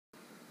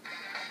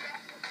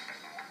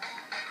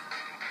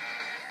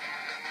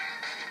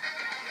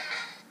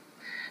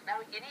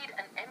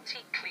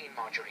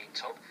margarine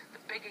tub.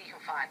 The bigger you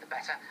can find, the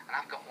better, and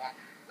I've got one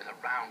with a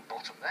round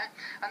bottom there.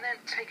 And then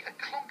take a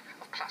clump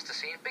of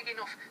plasticine, big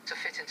enough to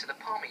fit into the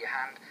palm of your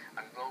hand,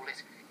 and roll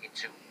it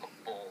into a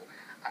ball.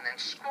 And then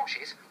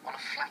squash it on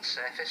a flat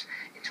surface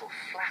into a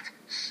flat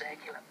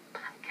circular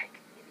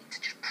pancake. You need to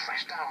just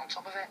press down on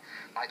top of it,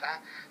 like that,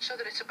 so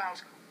that it's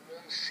about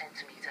 1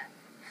 centimetre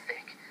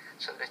thick,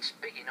 so that it's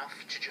big enough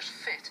to just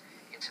fit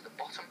into the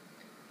bottom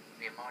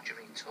of your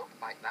margarine tub,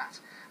 like that.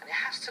 And it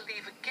has to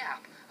leave a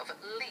gap of at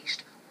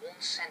least 1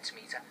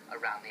 centimetre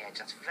around the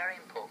edge. That's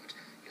very important.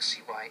 You'll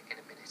see why in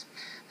a minute.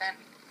 Then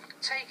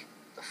take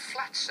the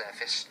flat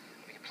surface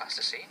of your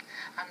plasticine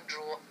and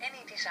draw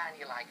any design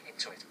you like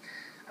into it.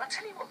 And I'll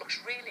tell you what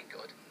looks really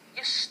good,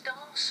 your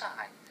star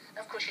sign.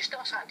 Now, of course, your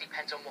star sign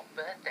depends on what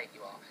birthday you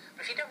are.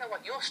 But if you don't know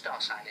what your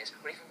star sign is,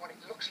 or even what it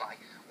looks like,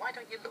 why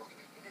don't you look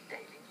in the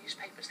daily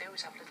newspapers? They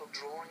always have little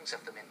drawings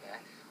of them in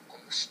there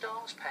on the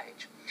stars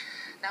page.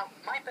 Now,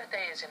 my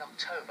birthday is in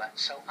October,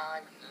 so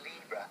I'm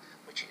Libra,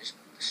 which is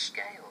the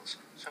scales.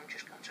 So I'm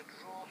just going to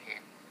draw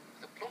in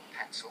with a blunt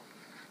pencil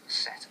a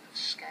set of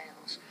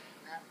scales.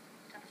 Now,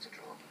 you don't have to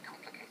draw a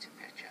complicated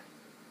picture.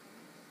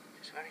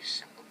 Just a very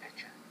simple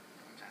picture.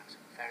 Comes out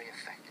very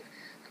effective.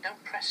 And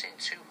don't press in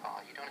too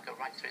hard. You don't want to go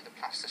right through the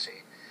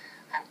plasticine.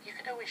 And you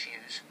could always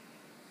use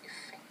your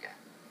finger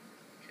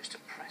just to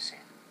press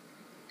in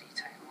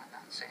detail like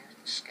that. See,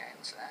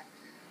 scales there.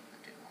 I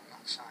do on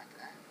that side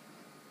there.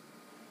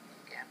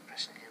 Again,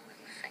 pressing it in with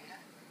my finger.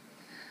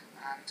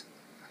 And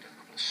I do a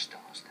couple of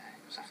stars there,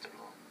 because after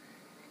all,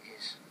 it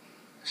is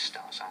a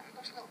star sign. It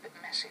looks a little bit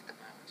messy at the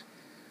moment.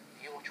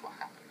 You watch what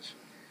happens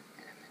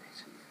in a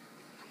minute.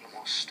 A couple of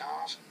more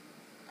stars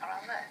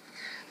around there.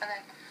 And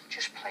then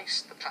just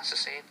place the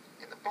plasticine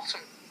in the bottom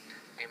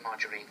of your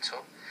margarine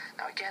tub.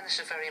 Now again, this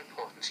is very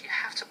important. So you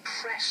have to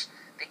press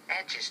the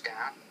edges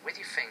down with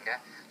your finger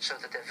so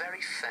that they're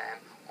very firm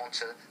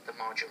onto the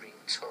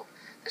margarine tub.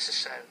 This is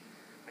so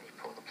when you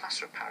put the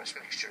plaster of Paris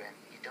mixture in,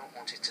 you don't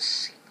want it to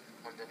seep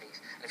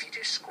underneath. And if you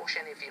do squash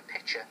any of your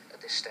picture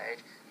at this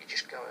stage, you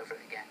just go over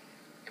it again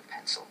in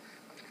pencil.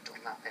 When you've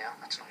done that there,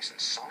 that's nice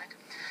and solid.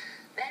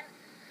 Then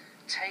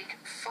take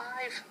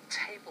 5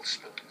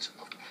 tablespoons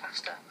of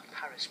plaster of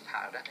Paris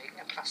powder. Now you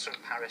can get plaster of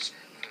Paris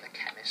from the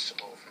chemist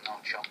or from an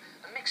art shop,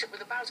 and mix it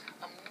with about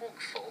a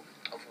mugful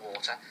of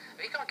water.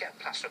 If you can't get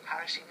plaster of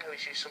Paris, you can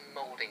always use some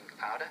moulding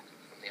powder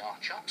from the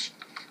art shops.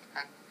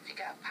 And if you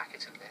get a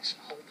packet of this,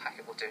 a whole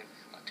packet will do.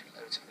 I'll do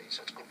loads of these,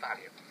 so it's good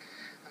value.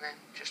 And then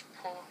just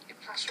pour your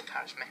plaster of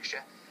Paris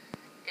mixture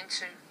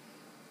into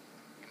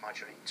your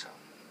margarine tub,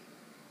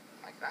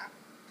 like that.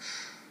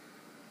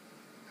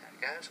 There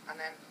it goes. And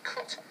then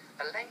cut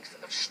a length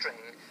of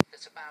string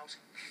that's about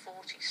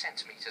 40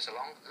 centimetres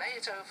long. Lay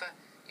it over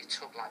your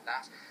tub like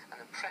that,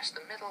 and then press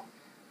the middle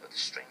of the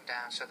string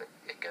down so that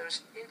it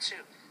goes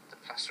into the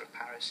plaster of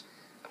Paris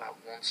about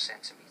 1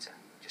 centimetre.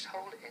 Just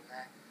hold it in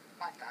there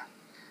like that,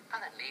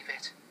 and then leave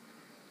it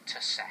to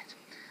set.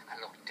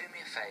 And look, do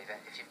me a favour,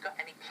 if you've got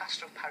any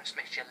plaster of Paris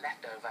mixture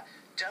left over,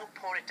 don't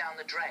pour it down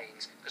the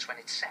drains, because when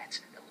it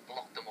sets, it'll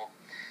block them up.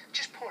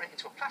 Just pour it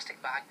into a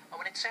plastic bag, and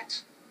when it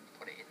sets,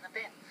 put it in the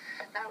bin.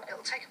 Now,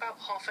 it'll take about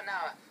half an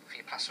hour for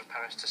your plaster of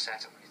Paris to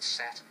set, and when it's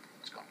set,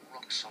 it's gone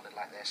rock solid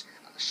like this,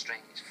 and the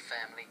string is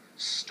firmly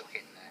stuck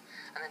in there.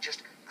 And then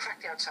just crack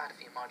the outside of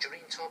your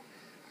margarine tub,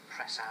 and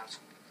press out.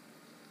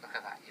 Look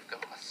at that, you've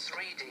got a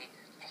 3D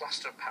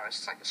plaster of Paris.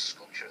 It's like a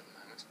sculpture at the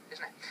moment,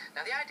 isn't it?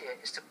 Now, the idea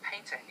is to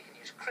paint it. You can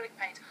use acrylic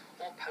paint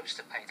or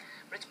poster paint,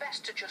 but it's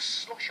best to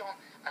just slush on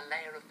a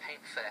layer of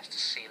paint first to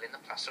seal in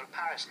the plaster of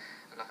Paris.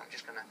 And look, I'm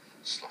just going to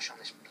slush on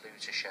this blue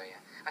to show you.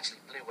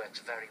 Actually, blue works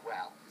very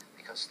well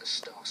because the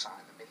star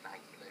sign, the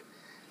midnight blue.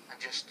 And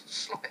just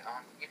slop it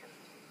on. You can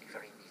be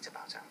very neat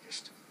about it. I'm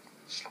just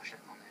sloshing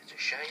it on there to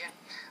show you.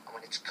 And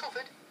when it's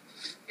covered,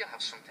 you'll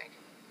have something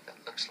that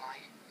looks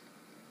like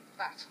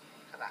that.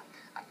 Look at that.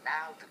 And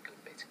now the good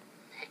bit.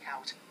 Pick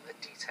out the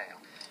detail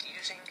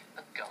using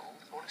a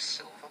gold or a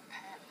silver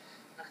pen.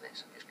 Look at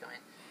this. I'm just going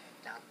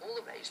down all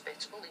the raised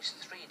bits, all these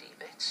 3D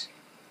bits.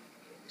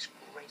 You get this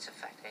great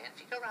effect here. And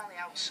if you go around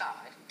the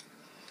outside,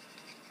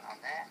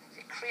 around there,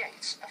 it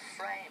creates a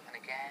frame. And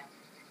again,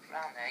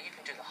 around there, you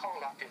can do the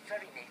whole lot, do it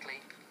very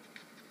neatly.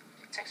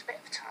 It takes a bit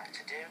of time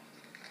to do.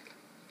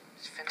 When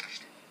it's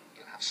finished,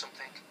 you'll have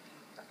something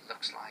that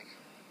looks like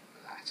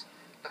that.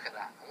 Look at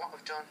that. And what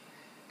we've done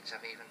is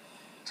I've even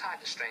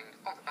tied the string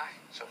on the back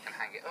so I can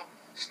hang it up,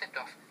 snipped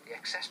off the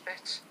excess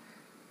bits,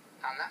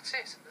 and that's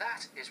it.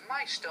 That is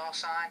my star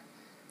sign,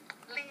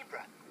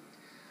 Libra.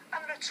 And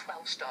there are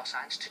 12 star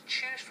signs to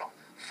choose from.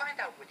 Find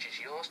out which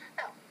is yours.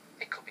 Now,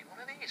 it could be one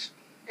of these.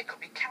 It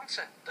could be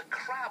Cancer, the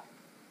crab,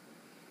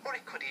 or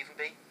it could even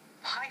be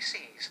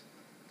Pisces,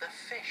 the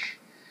fish.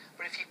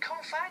 But if you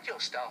can't find your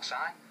star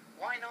sign,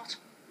 why not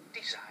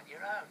design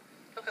your own?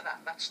 Look at that,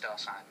 that star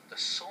sign, the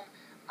sun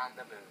and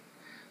the moon.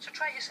 So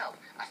try it yourself,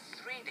 a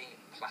 3D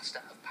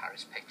plaster of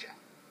Paris picture.